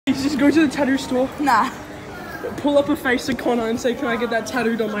Just go to the tattoo store. Nah. Pull up a face of Connor and say, can I get that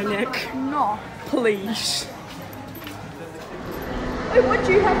tattooed on my neck? No. Please. Wait, what did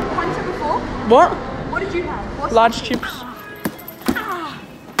you have for puncher before? What? What did you have? What's Large chips.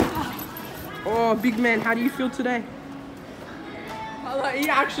 Oh, big man, how do you feel today? Are you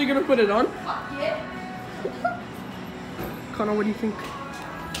actually gonna put it on? Yeah. Connor, what do you think?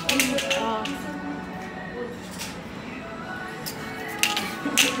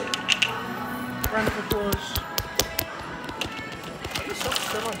 Round of applause.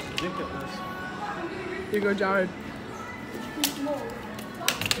 Here you go, Jared.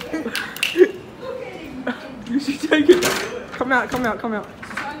 You should take it. Come out, come out, come out.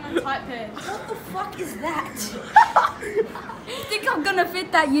 What the fuck is that? Think I'm gonna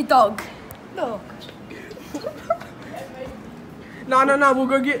fit that, you dog? Look. No, we'll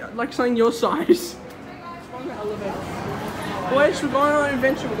go get like something your size. Boys, we're going on an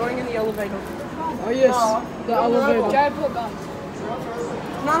adventure. We're going in the elevator. Oh yes, the elevator. Jared, pull guns.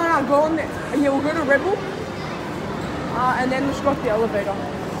 No, go on there. And yeah, we'll go to Red Bull. And then we'll go up the elevator.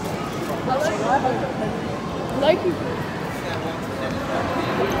 Like you.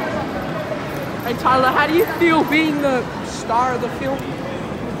 Hey Tyler, how do you feel being the star of the film?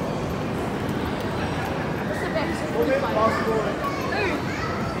 What's the best?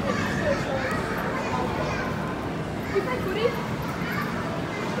 You play footy? You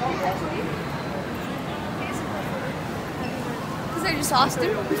play footy? Because I just asked him.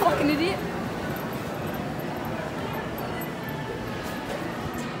 You fucking idiot.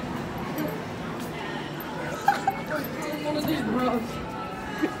 One of these bros.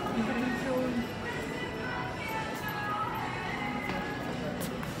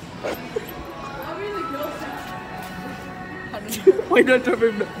 Why not have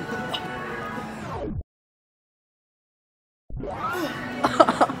him?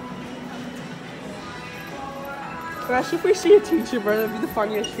 Gosh, if we see a teacher, bro, that'd be the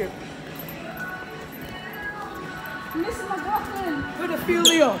funniest shit. I'm missing my girlfriend.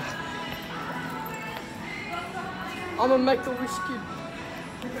 Pedophilia. I'm gonna make the whiskey.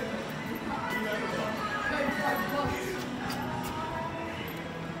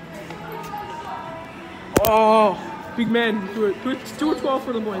 Oh, big man, do it. Do a 12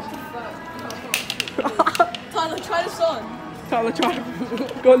 for the boys. Tyler, try this on. Tyler, try.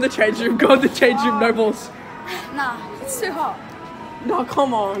 Go in the change room. Go in the change room. No balls. Nah, it's too hot. No,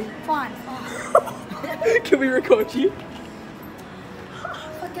 come on. Fine. Can we record you?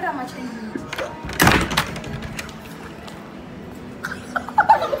 Fuck, get out my change room.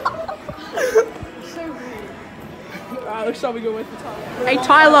 So rude. Alright, let's start. We go wait for Tyler. Hey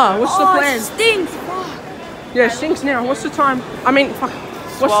Tyler, what's the plan? It stinks. Yeah, it stinks now. What's the time? I mean, fuck.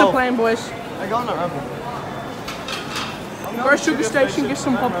 What's the plan, boys? I got on a rebel. Go to Sugar Station, get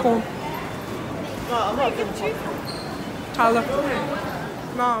some popcorn. No, I'm not getting popcorn. Tyler.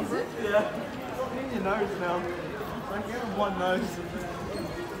 Nah, bro. Yeah. In your nose now. Like you have one nose.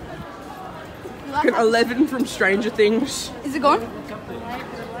 Fucking 11 from Stranger Things. Is it gone?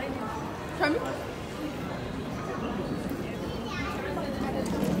 Show me.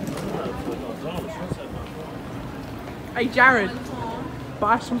 Hey Jared,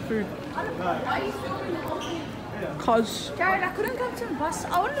 buy some food. Cause Jared, I couldn't come to the bus.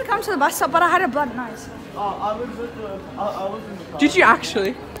 I wanted to come to the bus stop, but I had a blood nose. I was in the car. did you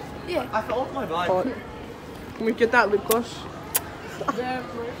actually? Yeah. I fell off my bike. Can we get that lip gloss?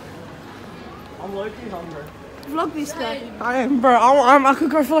 I'm low-key hungry. Vlog this guy. I am, bro. I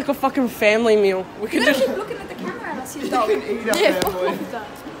could go for like a fucking family meal. We could You just. keep looking at the camera and I see a dog. You can eat a Yeah, fuck family. off with that.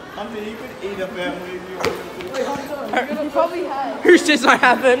 I mean, you could eat a family if you wanted to. You probably have. Who says I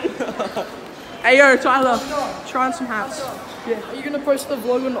haven't? Hey yo, Tyler, try on some hats. Are you gonna post the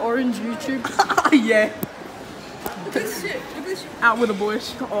vlog on Orange YouTube? Yeah. Look at this shit. Look at this shit. Out with the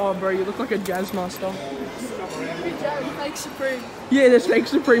boys. Oh, bro, you look like a jazz master. Jared, fake Supreme. Yeah, there's fake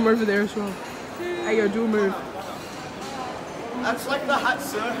Supreme over there as well. Hey yo, do a move. That's like the hat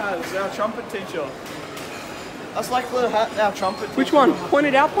Sir has, our trumpet teacher. That's like the hat our trumpet teacher. Which one? Point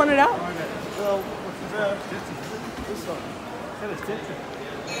it out. Point it out. This one.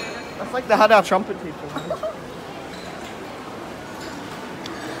 That's like the hat our trumpet teacher.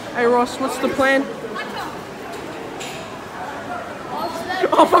 Hey Ross, what's the plan?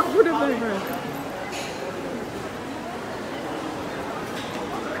 Oh fuck! Put it over here.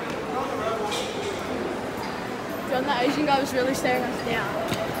 John, that Asian guy was really staring us down.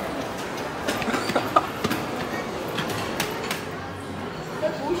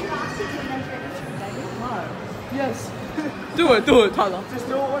 Yes. Do it, Tyler. Just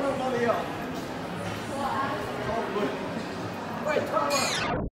do it when I'm not here. Wait,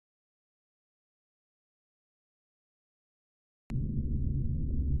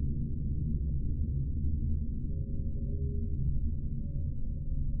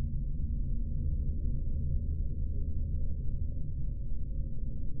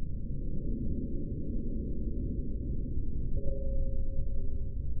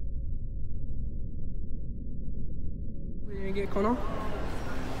 you get Connor?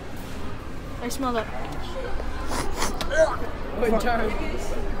 I smell that. Wait, Jared.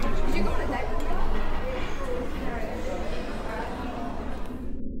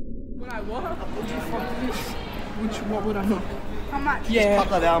 Would I what? What would I not? How much? Yeah. Pop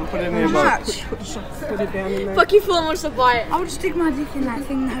that out and put it in your How boat. much? Put it down in there. Fuck you, Phil wants to buy it. I would stick my dick in that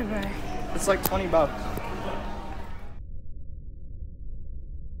thing though, bro. It's like $20.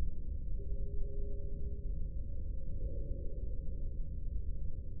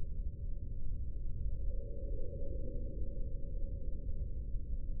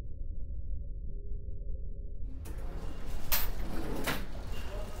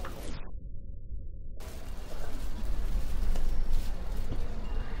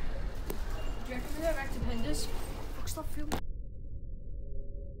 Do you reckon we have active hinges? Fuck, stop filming.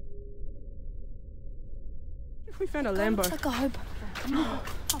 If we found a Lambo. Like a hope.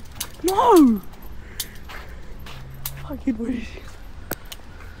 No! Fucking weird.